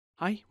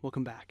Hi,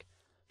 welcome back.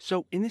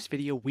 So in this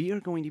video, we are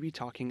going to be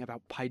talking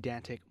about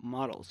Pydantic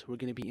models. We're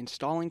going to be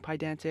installing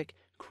Pydantic,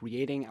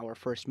 creating our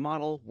first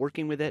model,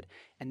 working with it,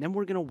 and then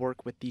we're going to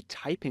work with the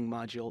typing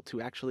module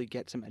to actually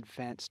get some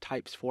advanced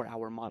types for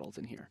our models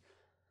in here.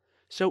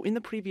 So in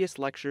the previous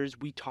lectures,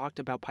 we talked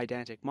about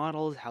Pydantic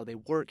models, how they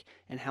work,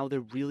 and how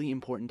they're really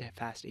important to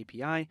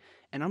FastAPI,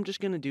 and I'm just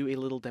going to do a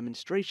little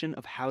demonstration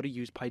of how to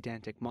use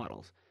Pydantic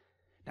models.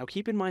 Now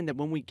keep in mind that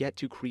when we get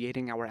to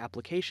creating our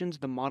applications,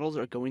 the models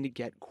are going to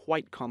get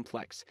quite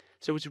complex,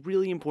 so it's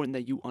really important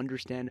that you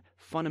understand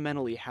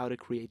fundamentally how to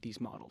create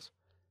these models.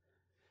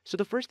 So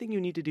the first thing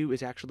you need to do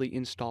is actually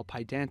install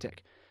Pydantic.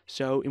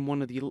 So in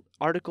one of the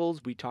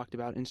articles, we talked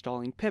about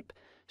installing pip,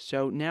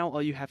 so now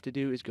all you have to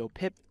do is go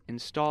pip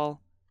install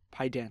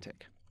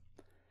Pydantic.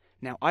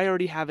 Now I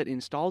already have it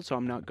installed, so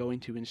I'm not going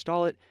to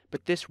install it,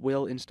 but this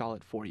will install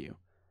it for you.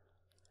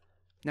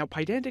 Now,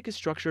 Pydantic is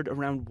structured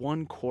around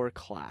one core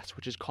class,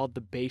 which is called the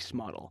base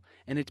model,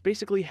 and it's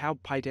basically how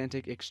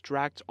Pydantic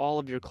extracts all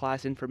of your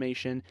class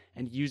information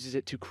and uses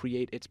it to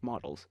create its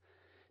models.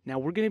 Now,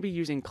 we're going to be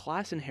using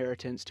class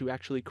inheritance to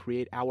actually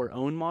create our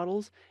own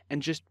models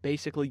and just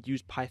basically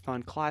use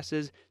Python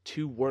classes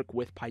to work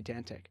with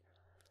Pydantic.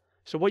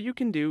 So what you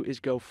can do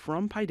is go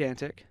from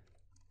Pydantic,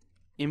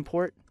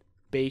 import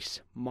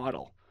base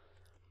model.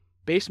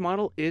 Base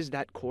model is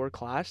that core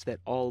class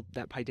that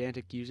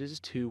Pydantic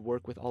uses to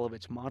work with all of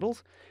its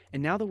models,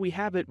 and now that we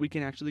have it, we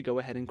can actually go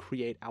ahead and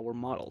create our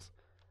models.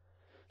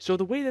 So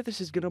the way that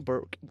this is going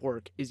to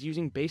work is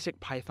using basic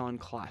Python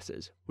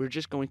classes. We're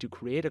just going to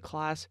create a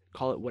class,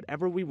 call it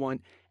whatever we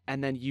want,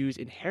 and then use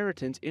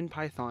inheritance in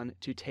Python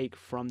to take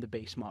from the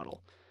base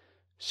model.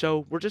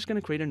 So we're just going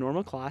to create a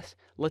normal class.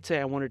 Let's say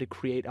I wanted to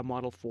create a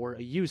model for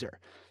a user.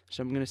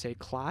 So I'm going to say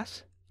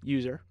class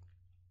user.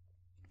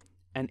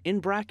 And in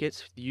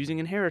brackets, using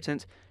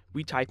inheritance,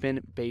 we type in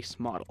base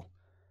model.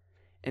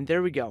 And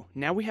there we go.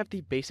 Now we have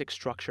the basic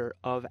structure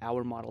of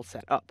our model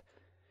set up.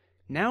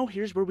 Now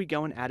here's where we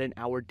go and add in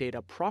our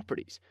data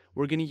properties.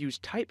 We're going to use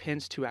type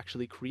hints to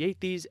actually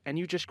create these, and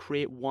you just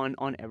create one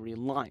on every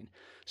line.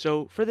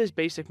 So for this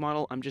basic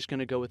model, I'm just going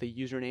to go with a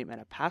username and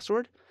a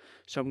password.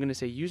 So I'm going to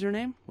say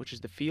username, which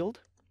is the field,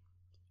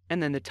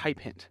 and then the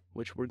type hint,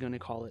 which we're going to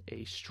call it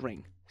a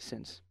string,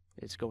 since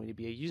it's going to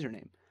be a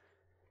username.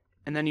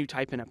 And then you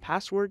type in a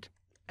password,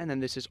 and then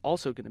this is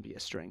also going to be a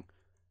string.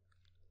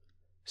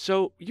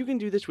 So you can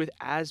do this with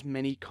as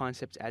many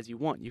concepts as you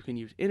want. You can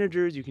use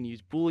integers, you can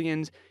use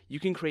booleans, you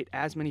can create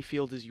as many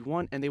fields as you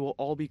want, and they will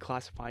all be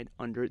classified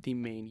under the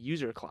main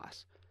user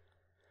class.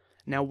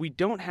 Now we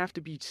don't have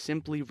to be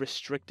simply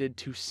restricted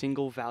to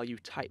single value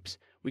types.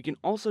 We can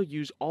also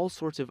use all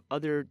sorts of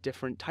other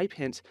different type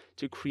hints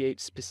to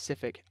create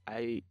specific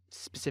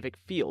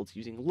fields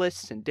using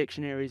lists and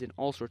dictionaries and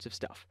all sorts of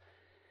stuff.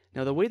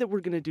 Now the way that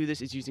we're going to do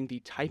this is using the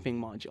typing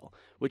module,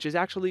 which is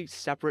actually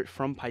separate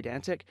from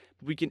Pydantic,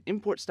 but we can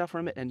import stuff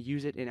from it and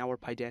use it in our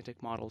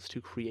Pydantic models to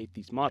create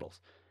these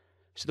models.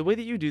 So the way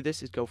that you do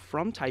this is go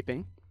from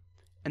typing,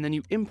 and then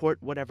you import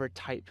whatever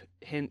type,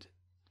 hint,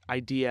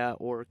 idea,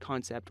 or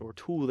concept, or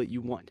tool that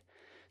you want.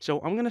 So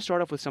I'm going to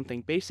start off with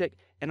something basic,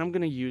 and I'm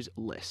going to use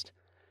list.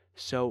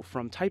 So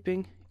from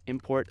typing,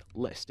 import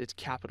list. It's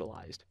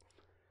capitalized.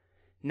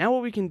 Now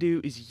what we can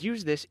do is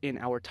use this in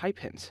our type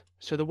hints.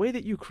 So the way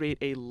that you create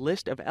a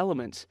list of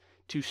elements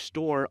to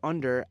store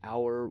under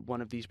one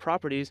of these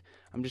properties,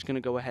 I'm just going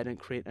to go ahead and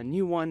create a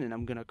new one, and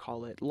I'm going to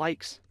call it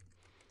likes,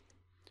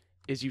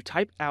 is you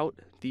type out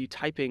the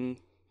typing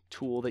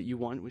tool that you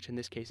want, which in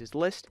this case is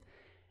list,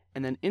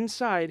 and then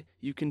inside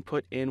you can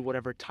put in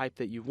whatever type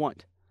that you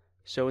want.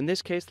 So in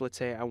this case, let's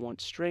say I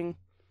want string.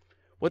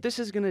 What this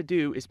is going to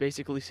do is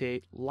basically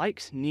say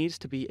likes needs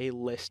to be a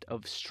list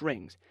of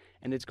strings,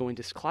 and it's going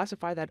to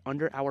classify that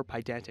under our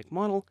Pydantic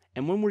model,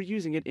 and when we're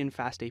using it in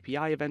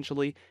FastAPI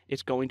eventually,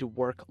 it's going to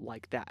work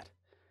like that.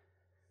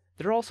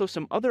 There are also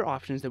some other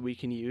options that we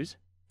can use,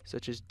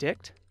 such as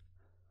Dict.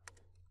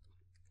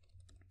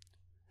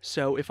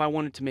 So if I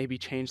wanted to maybe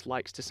change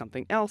likes to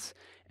something else,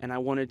 and I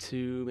wanted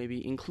to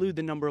maybe include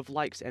the number of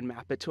likes and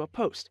map it to a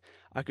post,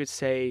 I could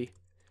say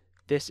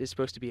this is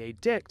supposed to be a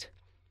Dict,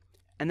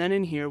 and then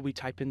in here we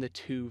type in the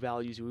two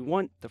values we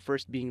want, the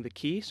first being the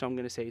key, so I'm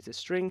going to say it's a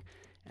string,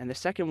 and the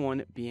second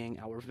one being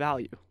our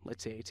value.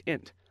 Let's say it's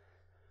int.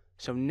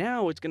 So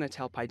now it's going to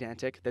tell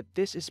Pydantic that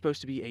this is supposed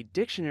to be a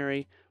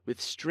dictionary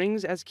with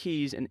strings as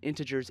keys and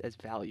integers as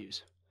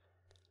values.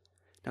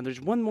 Now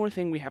there's one more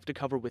thing we have to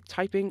cover with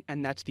typing,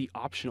 and that's the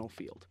optional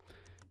field.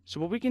 So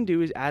what we can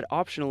do is add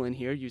optional in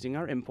here using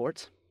our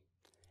imports,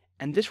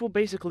 and this will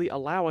basically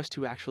allow us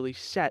to actually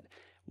set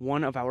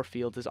one of our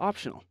fields as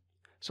optional.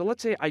 So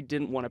let's say I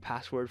didn't want a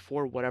password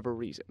for whatever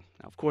reason.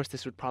 Now, of course,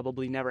 this would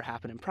probably never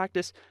happen in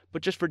practice,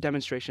 but just for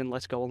demonstration,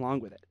 let's go along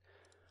with it.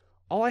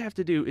 All I have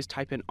to do is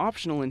type in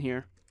optional in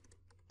here,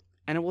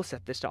 and it will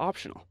set this to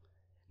optional.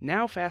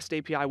 Now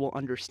FastAPI will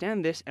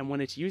understand this, and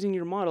when it's using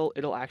your model,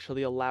 it'll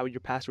actually allow your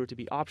password to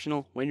be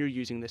optional when you're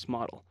using this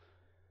model.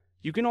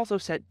 You can also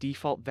set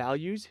default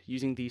values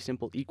using the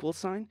simple equal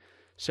sign.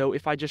 So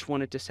if I just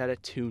wanted to set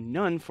it to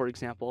none, for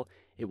example,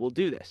 it will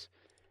do this.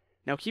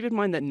 Now keep in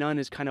mind that none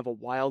is kind of a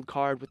wild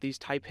card with these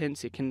type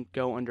hints. It can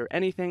go under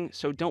anything,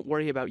 so don't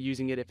worry about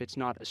using it if it's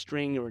not a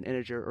string or an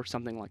integer or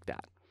something like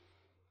that.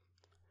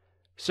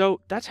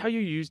 So that's how you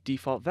use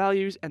default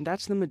values, and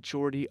that's the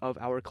majority of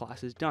our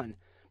classes done.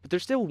 But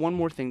there's still one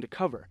more thing to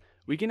cover.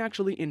 We can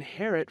actually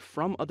inherit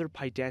from other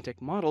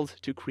Pydantic models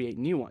to create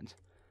new ones.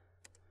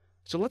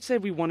 So let's say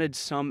we wanted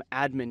some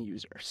admin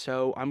user.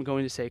 So I'm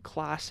going to say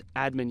class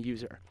admin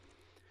user.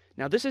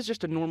 Now this is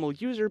just a normal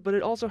user, but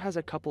it also has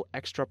a couple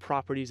extra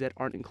properties that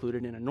aren't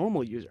included in a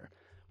normal user.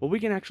 What we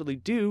can actually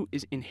do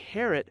is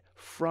inherit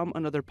from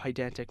another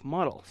Pydantic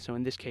model. So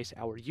in this case,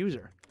 our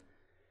user.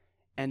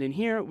 And in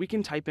here, we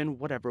can type in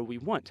whatever we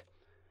want.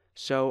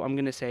 So I'm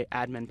going to say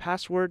admin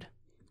password,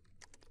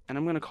 and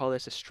I'm going to call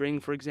this a string,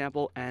 for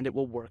example, and it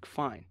will work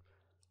fine.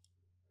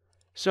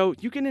 So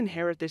you can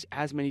inherit this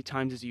as many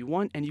times as you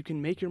want, and you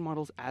can make your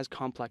models as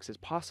complex as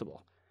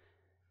possible.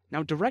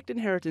 Now, direct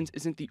inheritance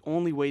isn't the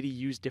only way to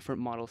use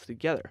different models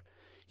together.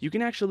 You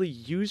can actually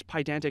use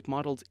Pydantic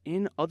models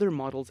in other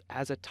models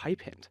as a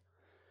type hint.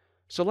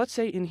 So let's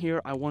say in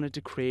here I wanted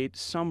to create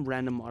some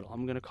random model.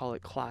 I'm going to call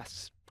it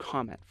class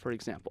comment, for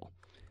example.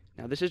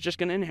 Now this is just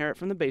going to inherit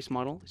from the base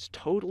model. It's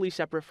totally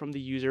separate from the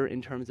user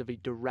in terms of a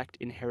direct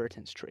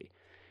inheritance tree.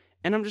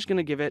 And I'm just going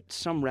to give it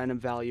some random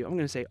value. I'm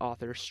going to say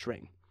author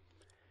string.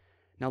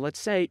 Now let's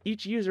say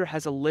each user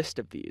has a list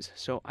of these.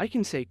 So I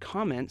can say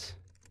comments,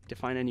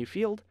 define a new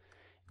field,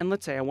 and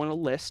let's say I want a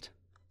list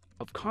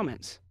of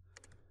comments.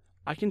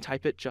 I can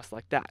type it just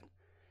like that.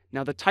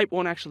 Now the type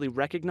won't actually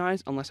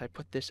recognize unless I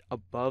put this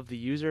above the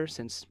user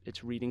since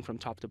it's reading from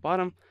top to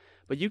bottom,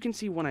 but you can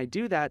see when I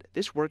do that,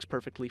 this works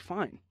perfectly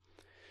fine.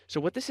 So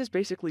what this is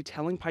basically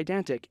telling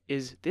Pydantic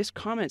is this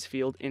comments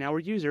field in our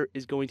user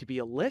is going to be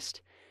a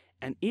list,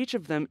 and each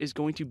of them is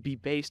going to be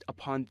based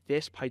upon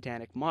this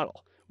Pydantic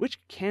model, which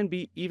can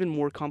be even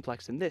more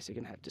complex than this. It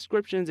can have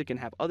descriptions, it can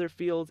have other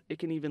fields, it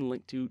can even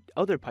link to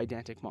other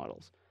Pydantic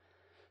models.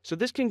 So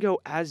this can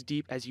go as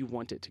deep as you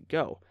want it to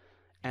go.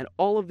 And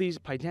all of these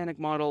Pydantic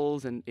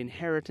models and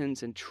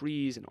inheritance and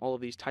trees and all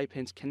of these type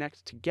hints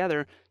connect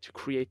together to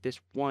create this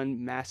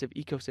one massive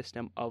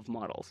ecosystem of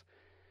models.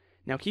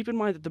 Now keep in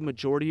mind that the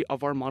majority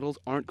of our models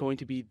aren't going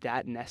to be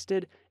that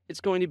nested. It's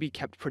going to be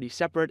kept pretty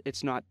separate.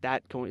 It's not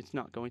going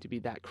to be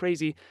that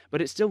crazy,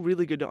 but it's still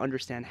really good to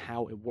understand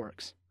how it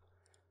works.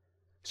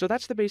 So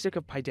that's the basic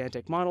of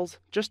Pydantic models.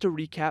 Just to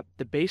recap,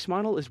 the base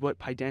model is what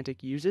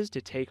Pydantic uses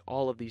to take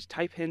all of these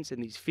type hints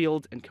and these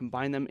fields and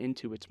combine them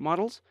into its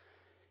models.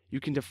 You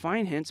can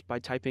define hints by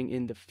typing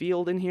in the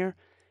field in here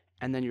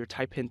and then your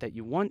type hint that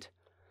you want.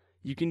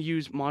 You can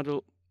use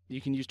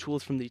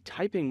tools from the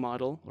typing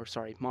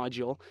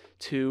module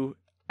to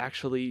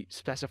actually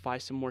specify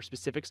some more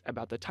specifics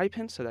about the type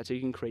hints, so that's how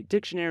you can create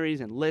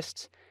dictionaries and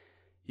lists.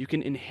 You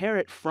can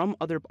inherit from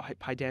other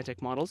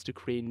Pydantic models to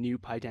create new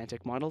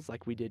Pydantic models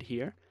like we did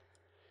here.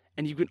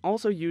 And you can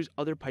also use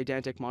other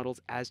Pydantic models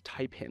as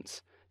type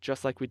hints,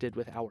 just like we did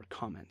with our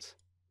comments.